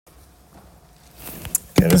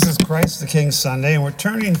Okay, this is Christ the King Sunday, and we're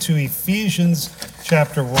turning to Ephesians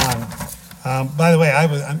chapter 1. By the way, I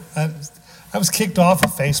was kicked off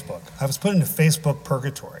of Facebook. I was put into Facebook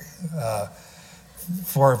purgatory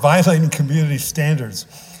for violating community standards.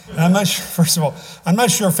 And I'm not sure, first of all, I'm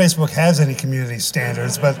not sure Facebook has any community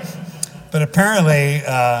standards, but apparently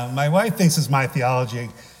my wife thinks it's my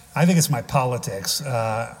theology. I think it's my politics,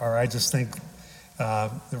 or I just think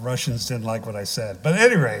the Russians didn't like what I said. But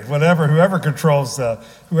at any rate, whoever controls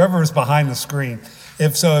whoever is behind the screen.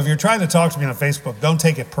 If you're trying to talk to me on Facebook, don't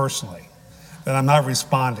take it personally that I'm not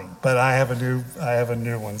responding. But I have a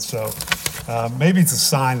new one. So maybe it's a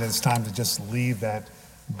sign that it's time to just leave that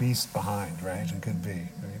beast behind, right? It could be.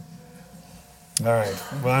 Right? All right.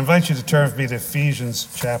 Well, I invite you to turn with me to Ephesians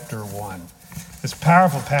chapter 1. This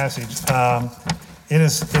powerful passage. It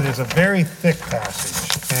is a very thick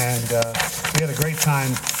passage, and we had a great time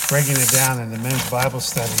breaking it down in the men's Bible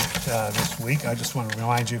study this week. I just want to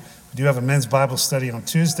remind you, we do have a men's Bible study on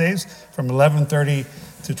Tuesdays from 11:30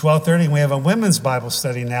 to 12:30, and we have a women's Bible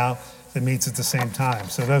study now that meets at the same time.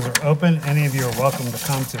 So those are open. Any of you are welcome to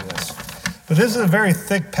come to this. But this is a very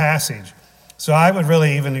thick passage, so I would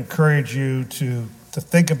really even encourage you to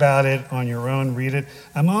think about it on your own, read it.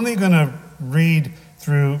 I'm only going to read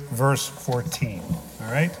through verse 14,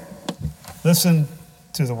 all right? Listen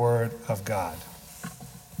to the word of God.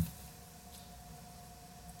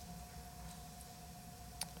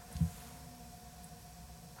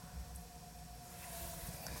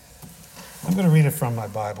 I'm going to read it from my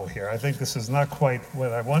Bible here. I think this is not quite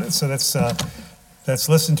what I wanted, so let's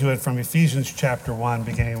listen to it from Ephesians chapter 1,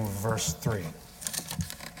 beginning with verse 3.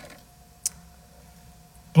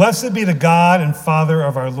 Blessed be the God and Father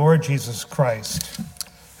of our Lord Jesus Christ,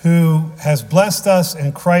 who has blessed us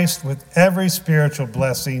in Christ with every spiritual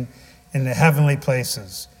blessing in the heavenly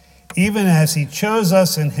places, even as he chose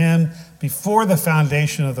us in him before the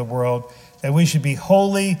foundation of the world, that we should be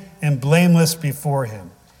holy and blameless before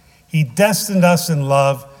him. He destined us in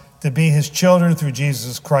love to be his children through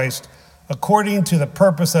Jesus Christ, according to the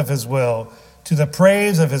purpose of his will, to the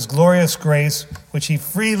praise of his glorious grace, which he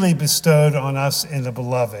freely bestowed on us in the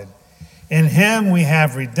beloved. In him we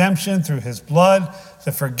have redemption through his blood,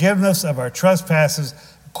 the forgiveness of our trespasses,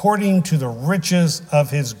 according to the riches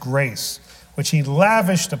of his grace, which he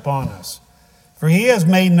lavished upon us. For he has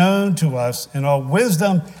made known to us in all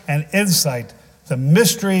wisdom and insight the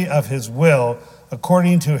mystery of his will,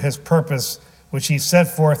 according to his purpose, which he set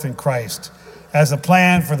forth in Christ, as a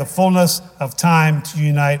plan for the fullness of time to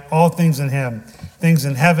unite all things in him, things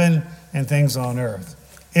in heaven and things on earth.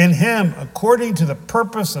 In him, according to the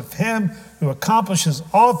purpose of him who accomplishes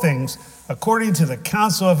all things, according to the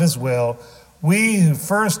counsel of his will, we who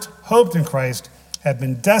first hoped in Christ have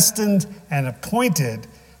been destined and appointed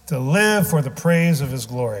to live for the praise of his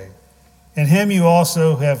glory. In him you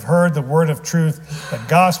also have heard the word of truth, the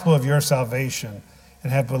gospel of your salvation,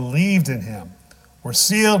 and have believed in him. We're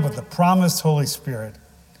sealed with the promised Holy Spirit,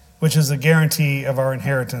 which is the guarantee of our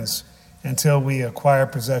inheritance until we acquire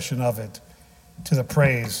possession of it, to the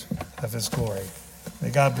praise of his glory.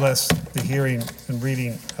 May God bless the hearing and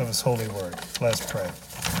reading of his holy word. Let's pray.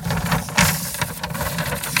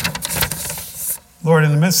 Lord,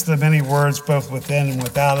 in the midst of the many words, both within and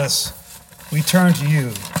without us, we turn to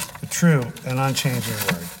you, the true and unchanging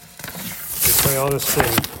word. We pray all this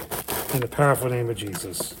thing in the powerful name of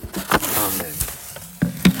Jesus. Amen.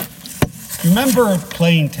 Remember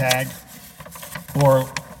playing tag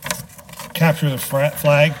or capture the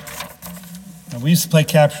flag? We used to play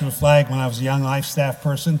capture the flag when I was a young life staff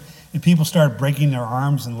person, and people started breaking their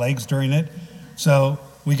arms and legs during it. So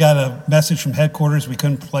we got a message from headquarters we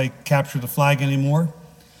couldn't play capture the flag anymore.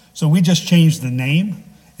 So we just changed the name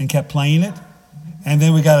and kept playing it. And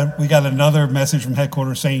then we got another message from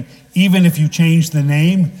headquarters saying, even if you change the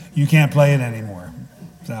name, you can't play it anymore.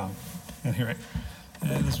 So, and here it.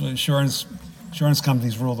 This is what insurance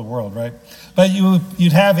companies rule the world, right? But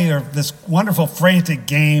you'd have this wonderful frantic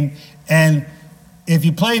game, and if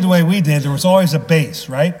you played the way we did, there was always a base,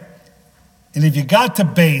 right? And if you got to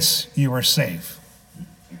base, you were safe.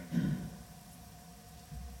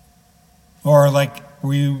 Or like,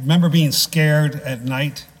 you remember being scared at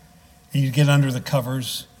night, and you'd get under the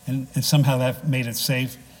covers, and somehow that made it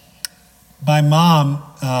safe? My mom,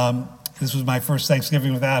 this was my first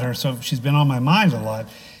Thanksgiving without her, so she's been on my mind a lot.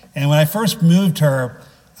 And when I first moved her,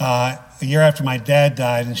 a year after my dad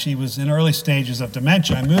died, and she was in early stages of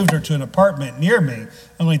dementia, I moved her to an apartment near me,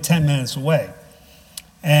 only 10 minutes away.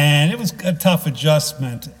 And it was a tough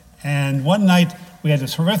adjustment. And one night, we had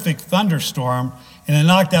this horrific thunderstorm, and it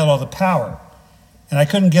knocked out all the power. And I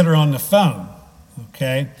couldn't get her on the phone,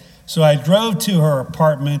 okay? So I drove to her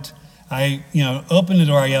apartment. I, open the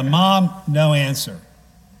door, I yell, "Mom," no answer.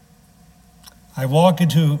 I walk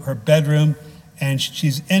into her bedroom, and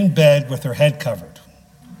she's in bed with her head covered.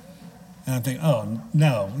 And I'm thinking, oh,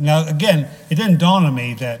 no. Now, again, it didn't dawn on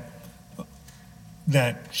me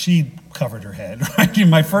that she covered her head. Right?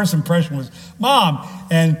 My first impression was, "Mom."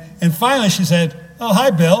 And finally she said, "Oh,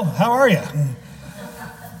 hi, Bill. How are you?"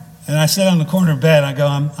 And I sit on the corner of the bed. I go,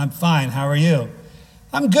 I'm fine. How are you?"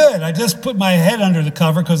 "I'm good. I just put my head under the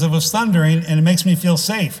cover because it was thundering, and it makes me feel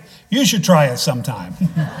safe. You should try it sometime."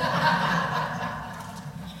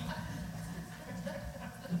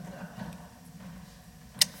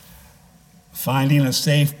 Finding a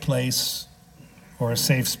safe place or a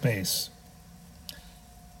safe space.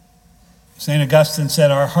 St. Augustine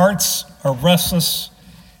said, "Our hearts are restless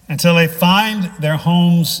until they find their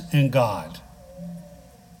homes in God."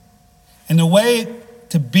 And the way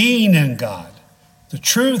to being in God, the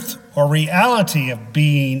truth or reality of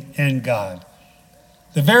being in God,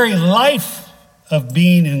 the very life of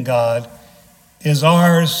being in God is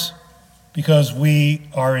ours because we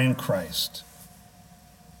are in Christ.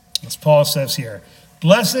 As Paul says here,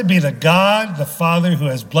 "Blessed be the God, the Father, who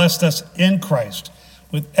has blessed us in Christ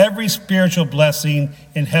with every spiritual blessing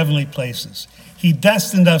in heavenly places. He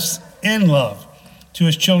destined us in love to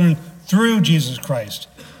his children through Jesus Christ.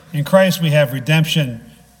 In Christ we have redemption,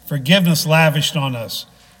 forgiveness lavished on us.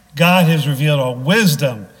 God has revealed all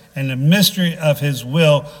wisdom and the mystery of his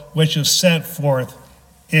will, which is set forth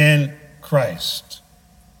in Christ."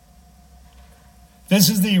 This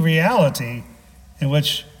is the reality in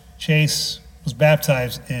which Chase was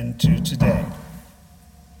baptized into today.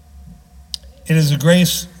 It is a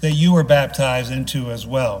grace that you were baptized into as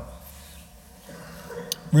well.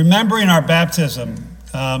 Remembering our baptism,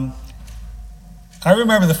 I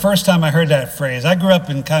remember the first time I heard that phrase. I grew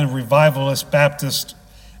up in kind of revivalist Baptist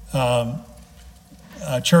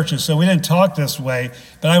churches, so we didn't talk this way,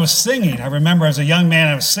 but I was singing. I remember as a young man,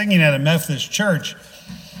 I was singing at a Methodist church,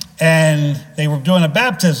 and they were doing a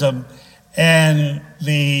baptism, and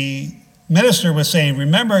the minister was saying,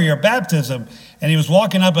 "Remember your baptism," and he was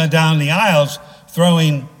walking up and down the aisles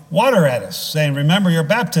throwing water at us, saying, "Remember your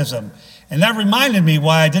baptism." And that reminded me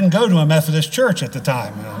why I didn't go to a Methodist church at the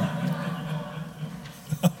time.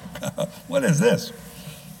 What is this?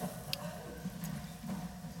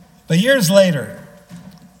 But years later,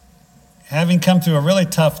 having come through a really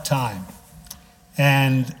tough time,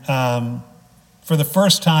 and for the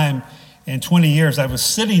first time in 20 years, I was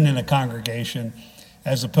sitting in a congregation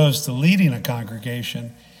as opposed to leading a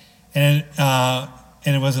congregation. And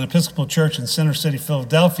it was an Episcopal church in Center City,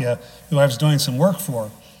 Philadelphia, who I was doing some work for.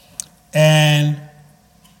 And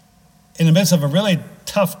in the midst of a really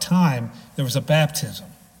tough time, there was a baptism.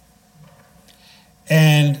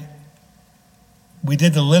 And we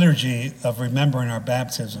did the liturgy of remembering our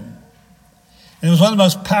baptism. And it was one of the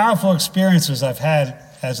most powerful experiences I've had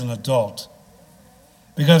as an adult,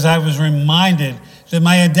 because I was reminded that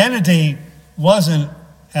my identity wasn't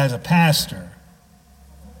as a pastor,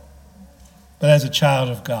 but as a child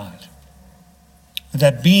of God. And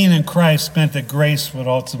that being in Christ meant that grace would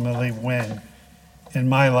ultimately win in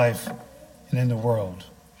my life and in the world.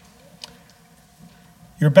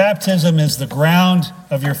 Your baptism is the ground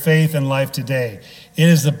of your faith and life today. It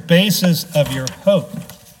is the basis of your hope.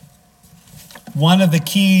 One of the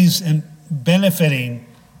keys in benefiting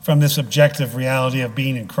from this objective reality of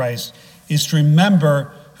being in Christ is to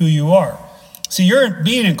remember who you are. See, your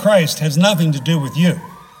being in Christ has nothing to do with you.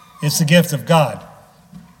 It's the gift of God.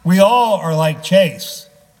 We all are like Chase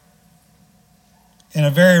in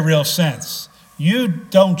a very real sense. You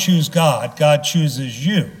don't choose God. God chooses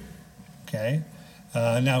you. Okay?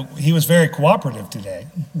 Now, he was very cooperative today.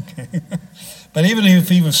 Okay? But even if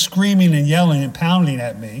he was screaming and yelling and pounding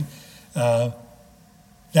at me, that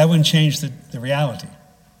wouldn't change the reality.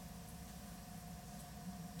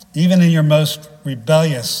 Even in your most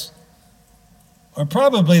rebellious, or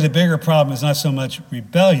probably the bigger problem is not so much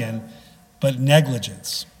rebellion, but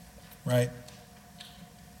negligence, right?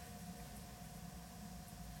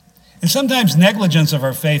 And sometimes negligence of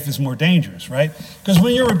our faith is more dangerous, right? Because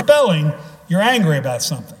when you're rebelling, you're angry about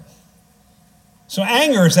something. So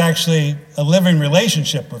anger is actually a living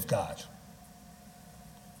relationship with God.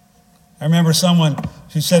 I remember someone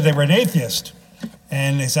who said they were an atheist,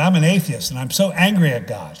 and they said, "I'm an atheist, and I'm so angry at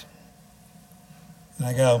God." And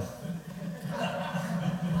I go,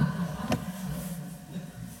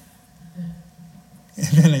 and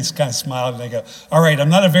then they kind of smiled, and they go, "All right, I'm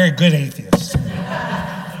not a very good atheist."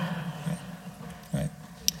 Right?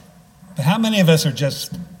 But how many of us are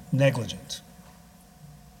just negligent?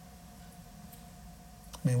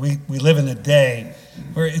 I mean, we live in a day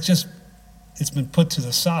where it's been put to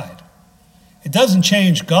the side. It doesn't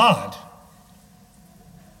change God.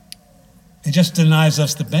 It just denies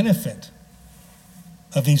us the benefit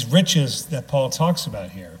of these riches that Paul talks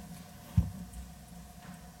about here.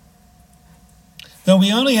 Though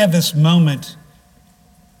we only have this moment,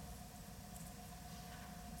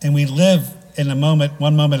 and we live in a moment,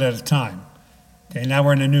 one moment at a time. Okay, now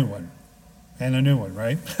we're in a new one. And a new one,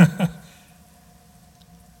 right?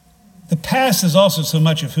 The past is also so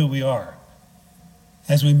much of who we are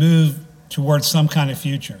as we move towards some kind of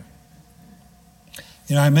future.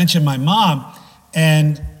 You know, I mentioned my mom,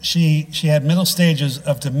 and she had middle stages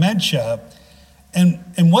of dementia. And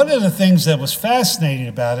one of the things that was fascinating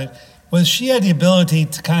about it was she had the ability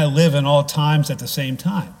to kind of live in all times at the same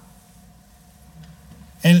time.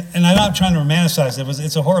 And I'm not trying to romanticize it.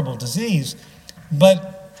 It's a horrible disease.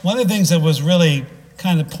 But one of the things that was really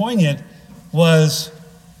kind of poignant was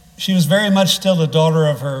she was very much still the daughter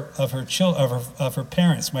of her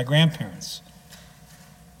parents, my grandparents.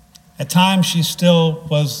 At times, she still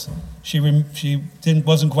was.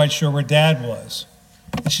 Wasn't quite sure where Dad was,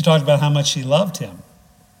 and she talked about how much she loved him.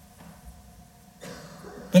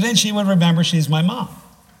 But then she would remember she's my mom.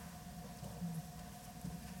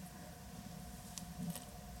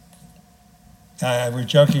 I was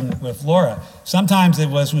joking with Laura. Sometimes it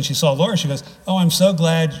was when she saw Laura, she goes, "Oh, I'm so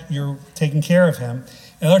glad you're taking care of him."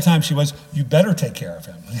 And other times she was, "You better take care of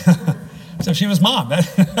him." So she was mom.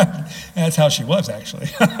 That's how she was, actually.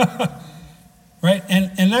 Right?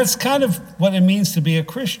 And that's kind of what it means to be a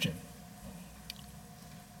Christian.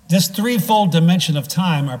 This threefold dimension of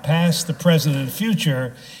time, our past, the present, and the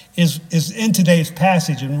future, is in today's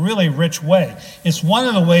passage in a really rich way. It's one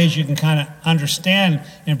of the ways you can kind of understand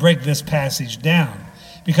and break this passage down,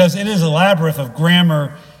 because it is a labyrinth of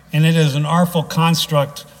grammar and it is an artful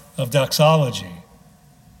construct of doxology.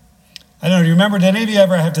 I don't know, do you remember, did any of you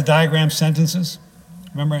ever have to diagram sentences?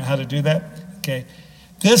 Remember how to do that? Okay.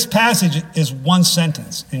 This passage is one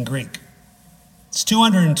sentence in Greek. It's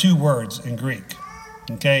 202 words in Greek.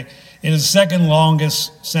 Okay? It is the second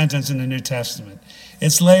longest sentence in the New Testament.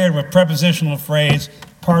 It's layered with prepositional phrase,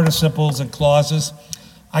 participles, and clauses.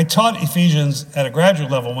 I taught Ephesians at a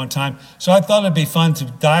graduate level one time, so I thought it'd be fun to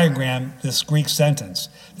diagram this Greek sentence.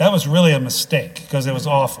 That was really a mistake because it was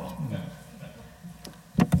awful.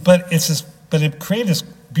 But it created this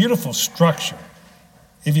beautiful structure.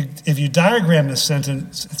 If you diagram this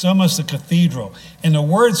sentence, it's almost a cathedral. And the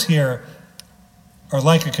words here are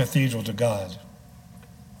like a cathedral to God.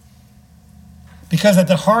 Because at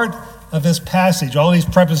the heart of this passage, all these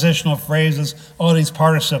prepositional phrases, all these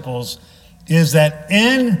participles, is that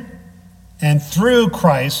in and through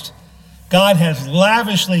Christ, God has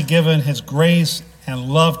lavishly given his grace and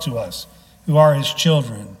love to us, who are his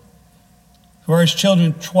children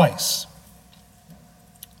twice.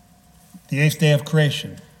 The eighth day of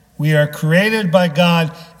creation. We are created by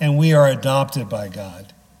God and we are adopted by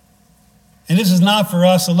God. And this is not for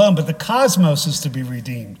us alone, but the cosmos is to be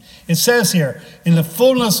redeemed. It says here, in the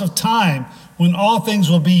fullness of time, when all things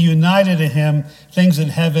will be united in him, things in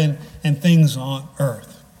heaven and things on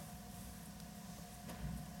earth.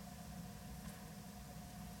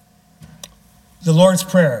 The Lord's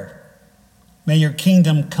Prayer, may your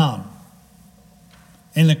kingdom come.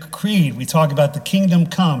 In the creed, we talk about the kingdom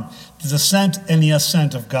come, the descent and the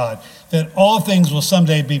ascent of God, that all things will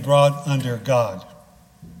someday be brought under God.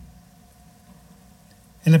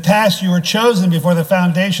 In the past, you were chosen before the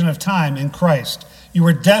foundation of time in Christ. You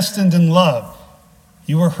were destined in love.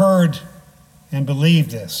 You were heard and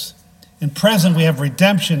believed this. In present, we have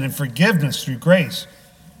redemption and forgiveness through grace.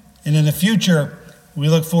 And in the future, we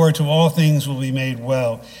look forward to all things will be made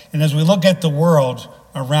well. And as we look at the world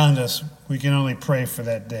around us, we can only pray for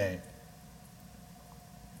that day.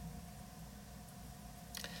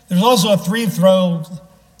 There's also a three-throw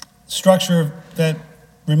structure that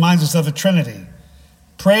reminds us of the Trinity.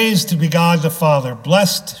 Praise to be God the Father,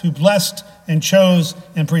 who blessed and chose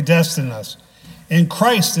and predestined us. In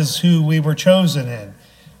Christ is who we were chosen in.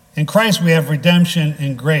 In Christ we have redemption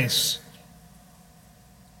and grace,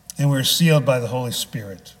 and we're sealed by the Holy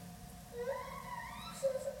Spirit.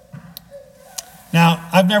 Now,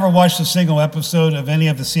 I've never watched a single episode of any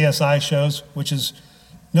of the CSI shows, which is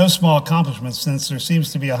no small accomplishment since there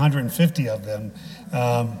seems to be 150 of them.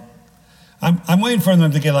 I'm waiting for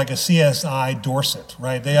them to get like a CSI Dorset,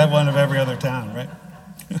 right? They have one of every other town, right?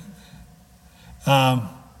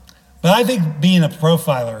 But I think being a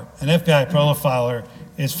profiler, an FBI profiler,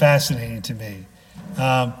 is fascinating to me.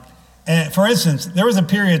 And for instance, there was a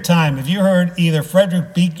period of time, if you heard either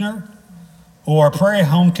Frederick Buechner or a Prairie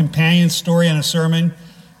Home Companion story in a sermon,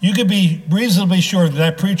 You could be reasonably sure that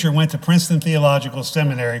that preacher went to Princeton Theological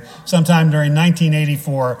Seminary sometime during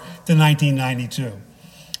 1984 to 1992.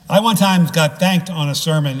 I one time got thanked on a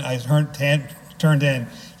sermon I turned in.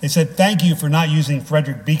 They said, "Thank you for not using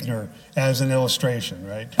Frederick Buechner as an illustration,"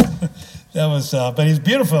 right? That was, but he's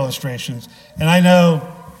beautiful illustrations. And I know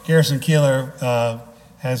Garrison Keillor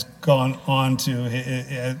has gone on to,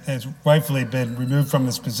 has rightfully been removed from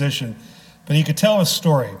his position, but he could tell a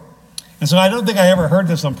story. And so I don't think I ever heard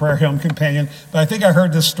this on Prairie Home Companion, but I think I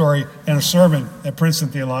heard this story in a sermon at Princeton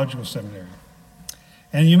Theological Seminary.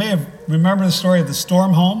 And you may have remembered the story of the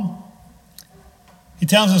storm home. He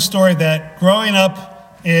tells a story that growing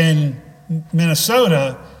up in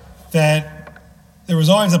Minnesota, that there was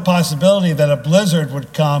always a possibility that a blizzard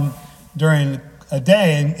would come during a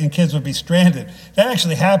day and kids would be stranded. That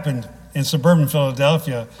actually happened in suburban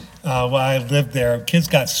Philadelphia while I lived there. Kids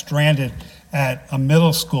got stranded at a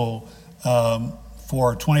middle school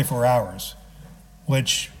for 24 hours,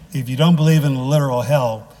 which, if you don't believe in the literal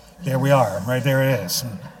hell, there we are, right there it is.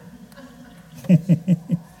 At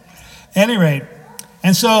any rate,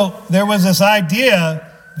 and so there was this idea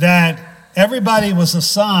that everybody was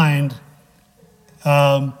assigned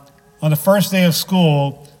on the first day of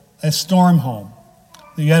school a storm home.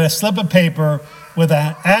 You had a slip of paper with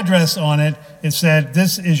an address on it. It said,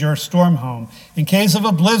 "This is your storm home. In case of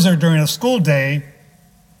a blizzard during a school day,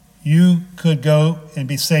 you could go and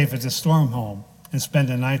be safe at the storm home and spend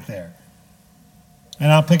the night there."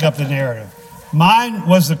 And I'll pick up the narrative. Mine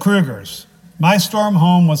was the Krugers. My storm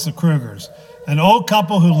home was the Krugers, an old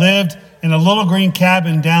couple who lived in a little green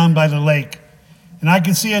cabin down by the lake. And I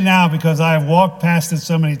can see it now because I have walked past it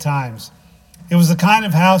so many times. It was the kind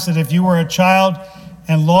of house that if you were a child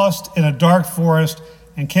and lost in a dark forest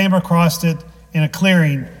and came across it in a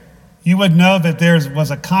clearing, you would know that there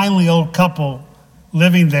was a kindly old couple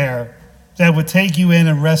living there that would take you in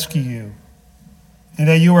and rescue you, and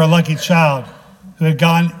that you were a lucky child who had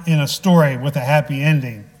gotten in a story with a happy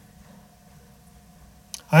ending.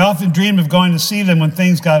 I often dreamed of going to see them when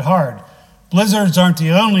things got hard. Blizzards aren't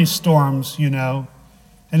the only storms, you know,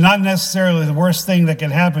 and not necessarily the worst thing that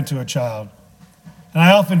can happen to a child. And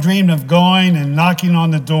I often dreamed of going and knocking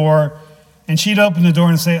on the door, and she'd open the door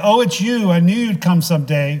and say, "Oh, it's you. I knew you'd come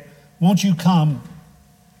someday. Won't you come?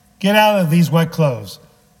 Get out of these wet clothes.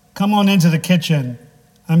 Come on into the kitchen.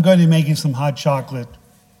 I'm going to be making some hot chocolate.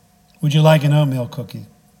 Would you like an oatmeal cookie?"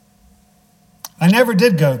 I never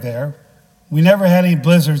did go there. We never had any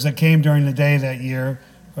blizzards that came during the day that year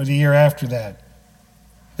or the year after that.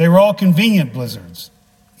 They were all convenient blizzards,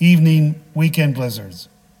 evening, weekend blizzards.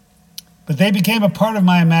 But they became a part of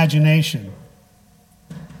my imagination.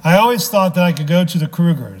 I always thought that I could go to the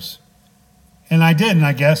Krugers. And I didn't,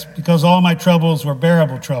 I guess, because all my troubles were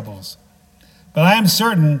bearable troubles. But I am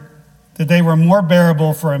certain that they were more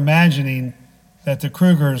bearable for imagining that the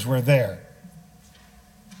Krugers were there.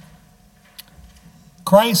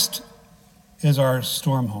 Christ is our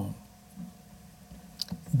storm home.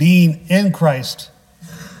 Being in Christ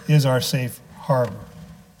is our safe harbor.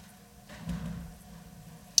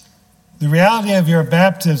 The reality of your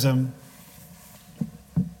baptism,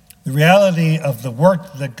 the reality of the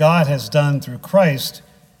work that God has done through Christ,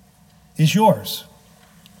 is yours.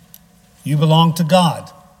 You belong to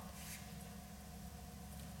God.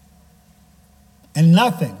 And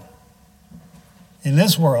nothing in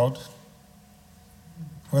this world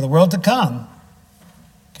or the world to come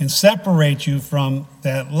can separate you from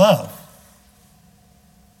that love.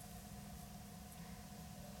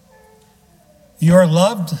 You are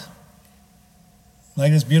loved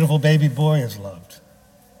like this beautiful baby boy is loved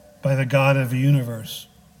by the God of the universe,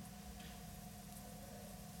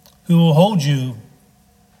 who will hold you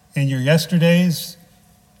in your yesterdays,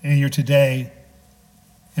 in your today,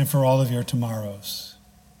 and for all of your tomorrows.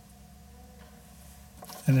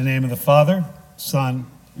 In the name of the Father, Son,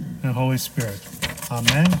 and Holy Spirit.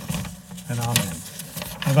 Amen and amen.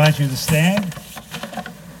 I invite you to stand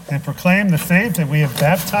and proclaim the faith that we have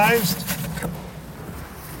baptized,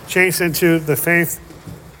 chase into the faith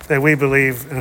that we believe in.